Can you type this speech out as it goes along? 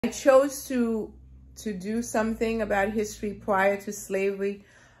I chose to do something about history prior to slavery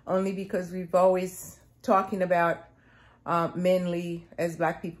only because we've always talking about mainly as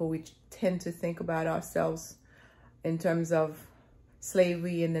Black people, we tend to think about ourselves in terms of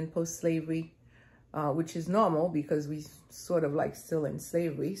slavery and then post-slavery, which is normal because we sort of like still in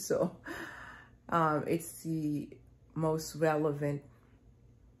slavery. So it's the most relevant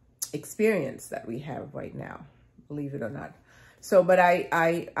experience that we have right now, believe it or not. So, but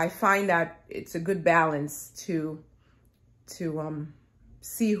I find that it's a good balance to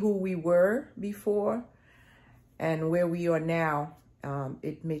see who we were before and where we are now.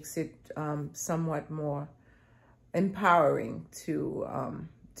 It makes it somewhat more empowering to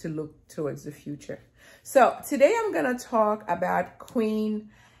look towards the future. So today I'm going to talk about Queen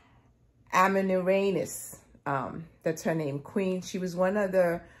Amanirenas. That's her name, Queen. She was one of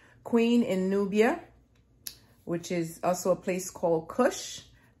the queen in Nubia, which is also a place called Kush,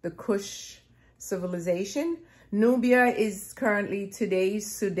 the Kush civilization. Nubia is currently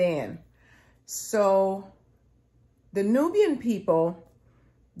today's Sudan. So the Nubian people,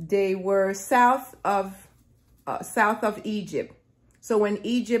 they were south of Egypt. So when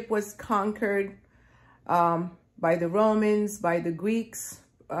Egypt was conquered by the Romans, by the Greeks,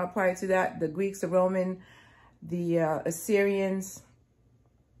 prior to that, the Greeks, the Roman, the Assyrians,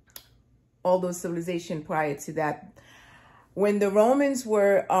 all those civilizations prior to that. When the Romans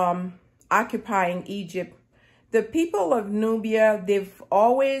were occupying Egypt, the people of Nubia, they've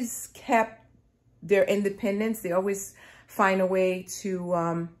always kept their independence. They always find a way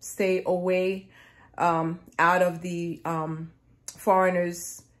to stay away out of the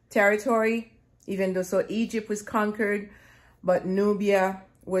foreigners' territory, even though so Egypt was conquered, but Nubia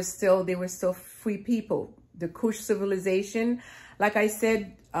was still, they were still free people. The Kush civilization, like I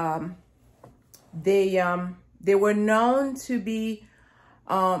said, they were known to be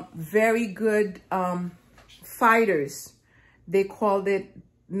very good fighters. They called it,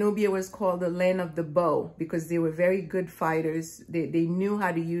 Nubia was called the land of the bow because they were very good fighters. They knew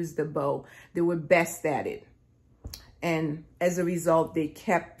how to use the bow. They were best at it. And as a result, they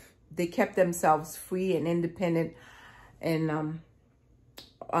kept themselves free and independent and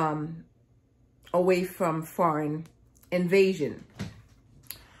away from foreign invasion.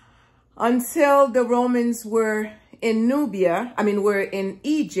 Until the Romans were in Nubia, were in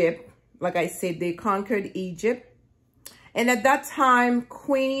Egypt, like I said, they conquered Egypt. And at that time,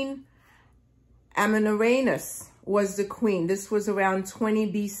 Queen Amanirenas was the queen. This was around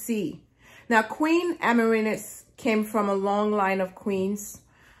 20 BC. Now, Queen Amanirenas came from a long line of queens,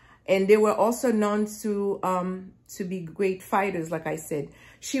 and they were also known to be great fighters, like I said.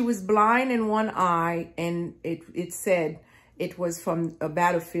 She was blind in one eye, and it said it was from a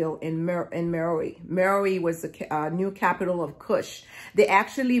battlefield in Meroe. Meroe was the new capital of Kush. They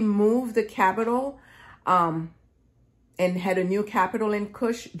actually moved the capital and had a new capital in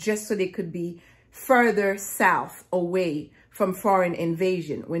Kush just so they could be further south away from foreign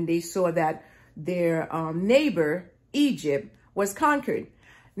invasion when they saw that their neighbor, Egypt, was conquered.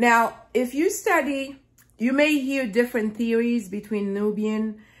 Now, if you study, you may hear different theories between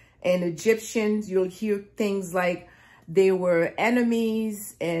Nubian and Egyptians. You'll hear things like they were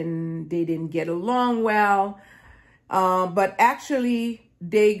enemies and they didn't get along well. But actually,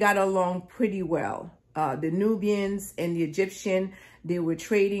 they got along pretty well. The Nubians and the Egyptian, they were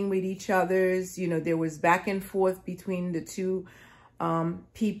trading with each other. You know, there was back and forth between the two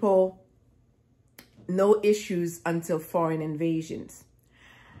people. No issues until foreign invasions.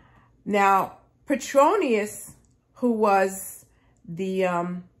 Now, Petronius, who was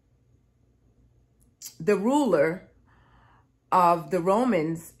the ruler of the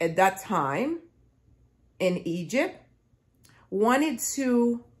Romans at that time in Egypt, wanted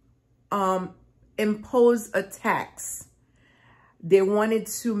to impose a tax. They wanted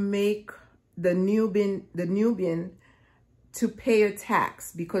to make the Nubian to pay a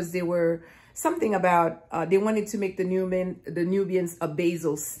tax because they were something about, they wanted to make the Nubians a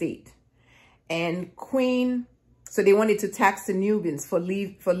basal state. And so they wanted to tax the Nubians for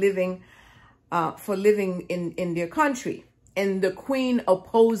living in their country. And the queen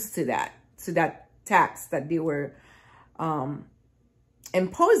opposed to that tax that they were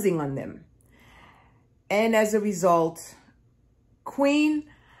imposing on them. And as a result, Queen,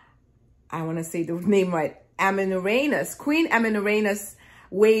 I want to say the name right, Amanirenas, Queen Amanirenas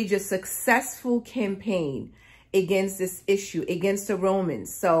waged a successful campaign against this issue, against the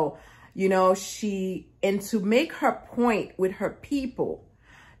Romans. So, you know, and to make her point with her people,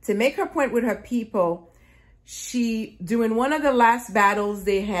 during one of the last battles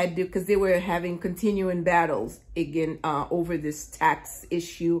they had, because they were having continuing battles again over this tax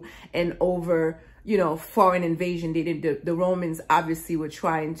issue and over, you know, foreign invasion. The Romans obviously were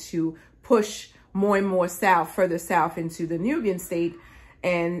trying to push more and more south, further south into the Nubian state,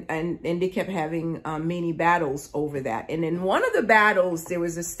 and they kept having many battles over that. And in one of the battles, there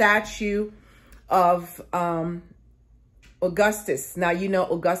was a statue of Augustus. Now, you know,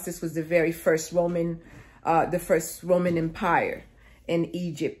 Augustus was the very first Roman, the first Roman Empire in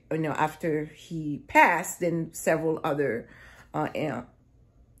Egypt. You know, after he passed, then several other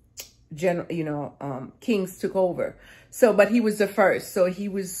kings took over. So, but he was the first. So he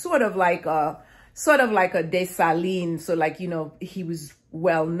was sort of like a Dessalines. So, like, you know, he was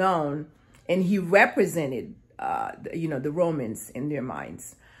well known, and he represented, you know, the Romans in their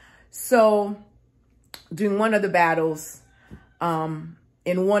minds. So during one of the battles,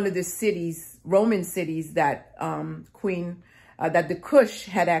 in one of the cities, Roman cities that that the Kush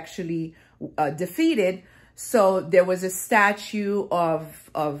had actually defeated, so there was a statue of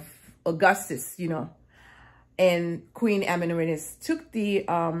Augustus, you know, and Queen Amanirenas took the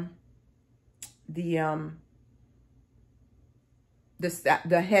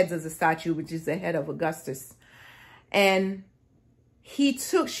heads of the statue, which is the head of Augustus, and she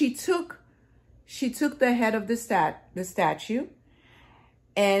took the head of the statue,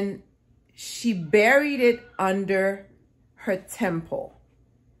 and she buried it under her temple.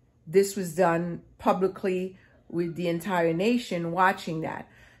 This was done publicly with the entire nation watching that.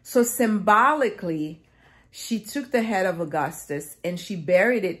 So symbolically, she took the head of Augustus and she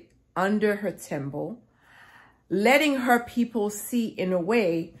buried it under her temple, letting her people see in a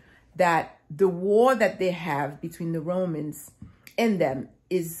way that the war that they have between the Romans and them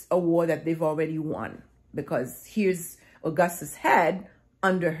is a war that they've already won, because here's Augustus' head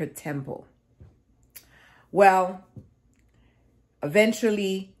under her temple. Well,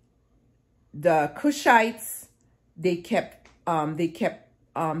 eventually the Kushites, they kept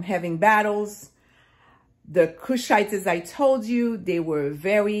having battles. The Kushites, as I told you, they were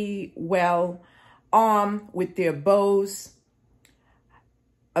very well armed with their bows.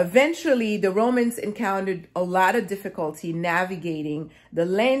 Eventually, the Romans encountered a lot of difficulty navigating the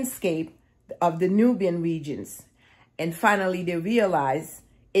landscape of the Nubian regions. And finally, they realized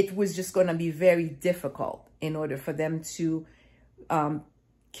it was just going to be very difficult in order for them to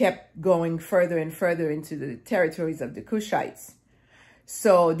kept going further and further into the territories of the Kushites.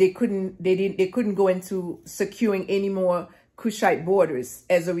 So they couldn't go into securing any more Kushite borders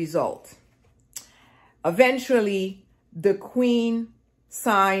as a result. Eventually, the queen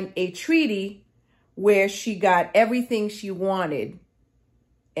signed a treaty where she got everything she wanted,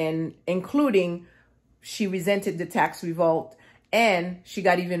 and including she resented the tax revolt, and she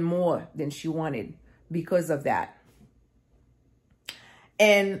got even more than she wanted because of that.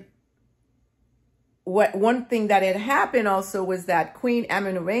 And one thing that had happened also was that Queen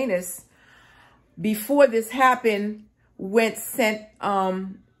Amanirenas, before this happened, sent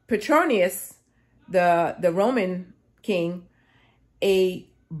Petronius, the Roman king, a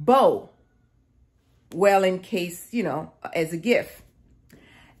bow, well, in case, you know, as a gift.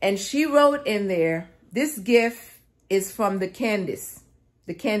 And she wrote in there, this gift is from the Candace.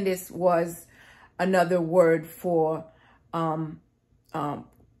 The Candace was another word for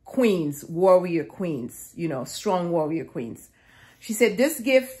queens, warrior queens, you know, strong warrior queens. She said, this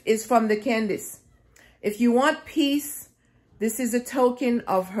gift is from the Candace. If you want peace, this is a token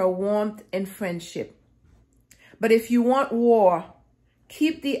of her warmth and friendship. But if you want war,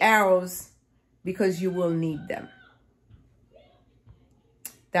 keep the arrows, because you will need them.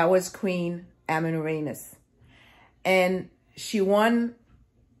 That was Queen Amanirenas. And she won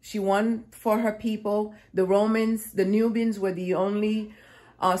for her people. The Romans, the Nubians were the only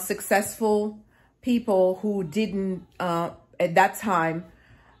successful people who didn't, at that time,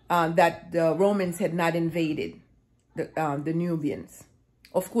 that the Romans had not invaded the Nubians.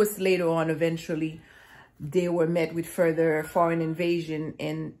 Of course, later on, eventually, they were met with further foreign invasion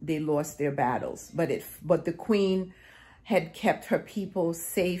and they lost their battles. But the queen had kept her people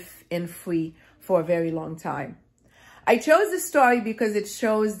safe and free for a very long time. I chose this story because it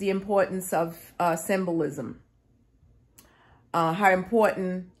shows the importance of symbolism. How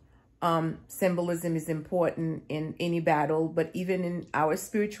important symbolism is important in any battle, but even in our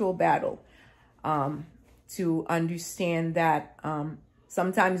spiritual battle, to understand that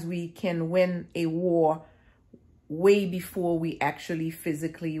sometimes we can win a war way before we actually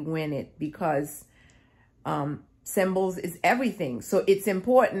physically win it, because symbols is everything. So it's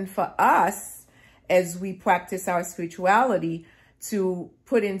important for us, as we practice our spirituality, to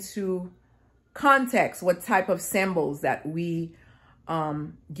put into context, what type of symbols that we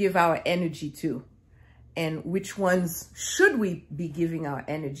give our energy to, and which ones should we be giving our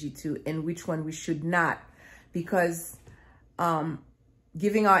energy to and which one we should not, because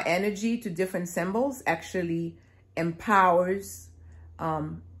giving our energy to different symbols actually empowers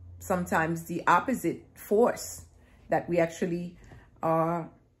sometimes the opposite force that we actually are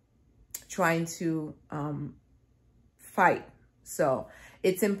trying to fight. So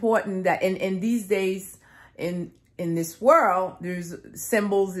it's important that in these days, in this world, there's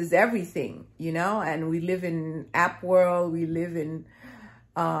symbols is everything, you know, and we live in app world. We live in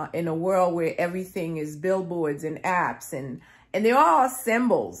a world where everything is billboards and apps, and they're all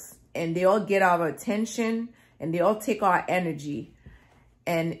symbols, and they all get our attention, and they all take our energy.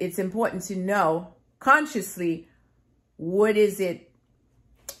 And it's important to know consciously what is it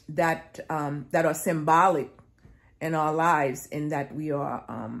that that are symbolic in our lives and that we are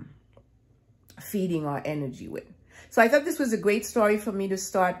feeding our energy with. So I thought this was a great story for me to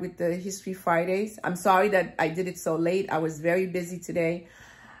start with the History Fridays. I'm sorry that I did it so late. I was very busy today.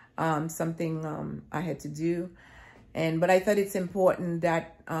 Something I had to do. But I thought it's important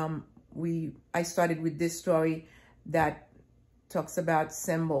that I started with this story that talks about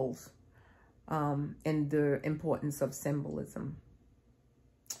symbols and the importance of symbolism.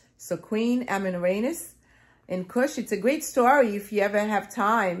 So Queen Amanirenas and Kush, it's a great story. If you ever have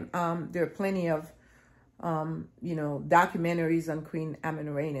time, there are plenty of you know, documentaries on Queen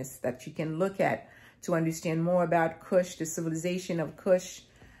Amanirenas that you can look at to understand more about Kush, the civilization of Kush,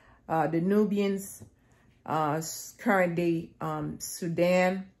 the Nubians, current day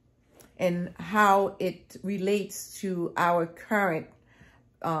Sudan, and how it relates to our current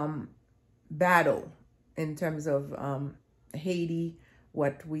battle in terms of Haiti,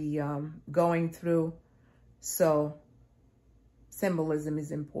 what we going through. So symbolism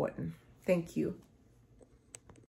is important. Thank you.